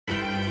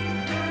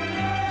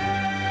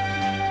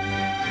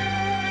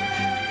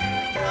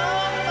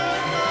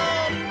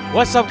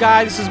What's up,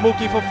 guys? This is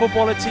Mookie for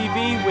Futbolr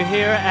TV. We're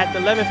here at the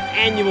 11th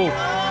annual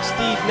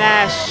Steve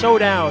Nash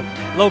Showdown,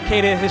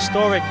 located in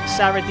historic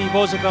Sara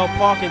Roosevelt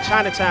Park in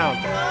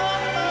Chinatown.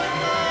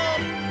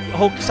 The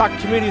whole soccer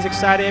community is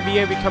excited. Every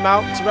year we come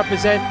out to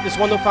represent this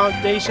wonderful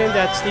foundation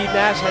that Steve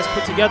Nash has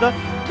put together.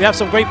 We have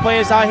some great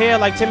players out here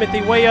like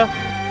Weah,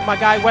 my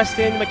guy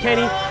Weston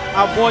McKennie,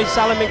 our boy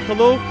Salomon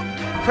Kalou.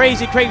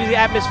 Crazy, crazy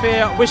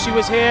atmosphere. Wish he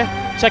was here.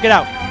 Check it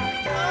out.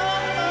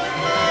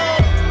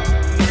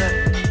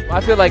 I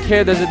feel like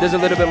here there's a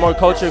little bit more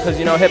culture because,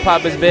 you know,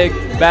 hip-hop is big,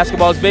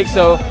 basketball is big,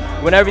 so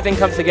when everything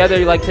comes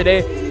together, like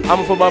today, I'm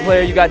a football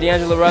player, you got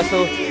D'Angelo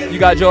Russell, you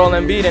got Joel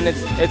Embid, and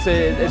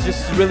it's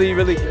just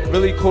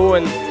really cool,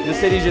 and the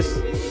city's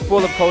just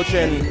full of culture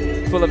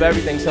and full of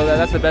everything, so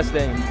that's the best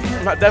thing.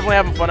 I'm definitely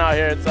having fun out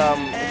here. It's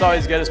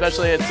always good,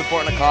 especially it's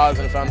supporting a cause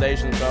and a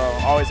foundation, so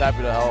always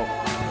happy to help.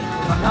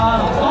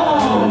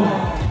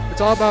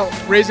 It's all about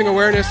raising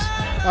awareness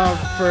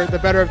for the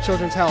better of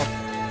children's health.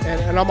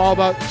 And I'm all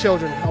about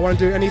children. I want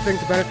to do anything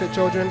to benefit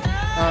children.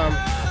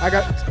 I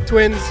got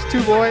twins,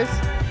 2 boys,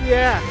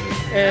 yeah.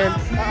 And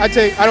I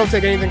don't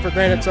take anything for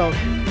granted, so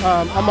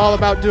I'm all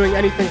about doing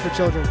anything for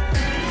children.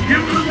 Give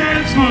them the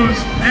dance moves,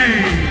 hey,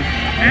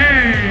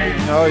 hey.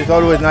 You know, it's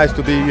always nice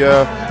to be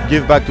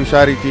give back to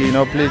charity. You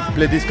know,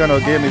 play this kind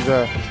of game is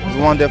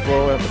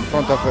wonderful in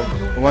front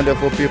of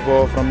wonderful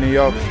people from New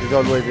York. It's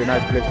always a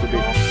nice place to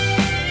be.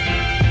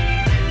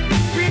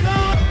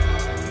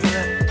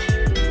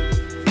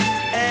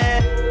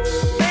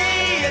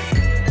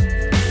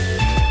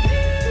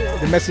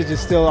 The message is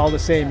still all the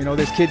same. You know,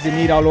 there's kids in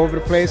need all over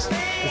the place.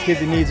 There's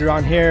kids in needs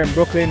around here in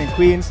Brooklyn and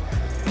Queens.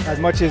 As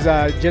much as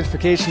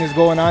gentrification is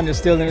going on, there's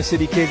still inner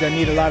city kids that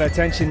need a lot of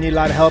attention, need a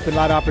lot of help, and a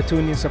lot of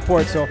opportunity and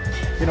support. So,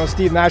 you know,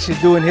 Steve Nash is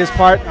doing his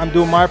part. I'm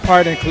doing my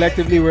part, and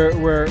collectively, we're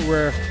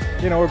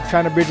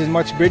trying to bridge as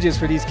much bridges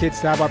for these kids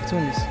to have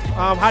opportunities.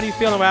 How do you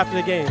feel after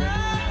the game?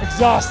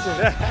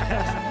 Exhausted.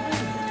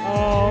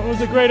 It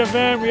was a great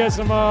event. We had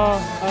some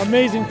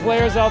amazing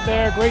players out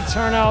there, great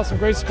turnout, some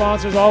great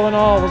sponsors. All in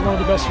all, it was one of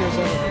the best years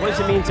ever. What does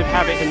it mean to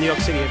have it in New York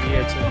City every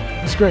year, too?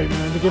 It's great,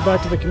 man, to give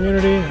back to the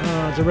community,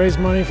 to raise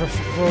money for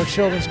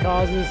children's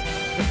causes.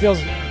 It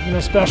feels, you know,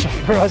 special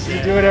for us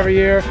to do it every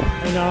year,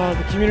 and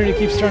the community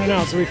keeps turning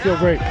out, so we feel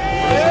great.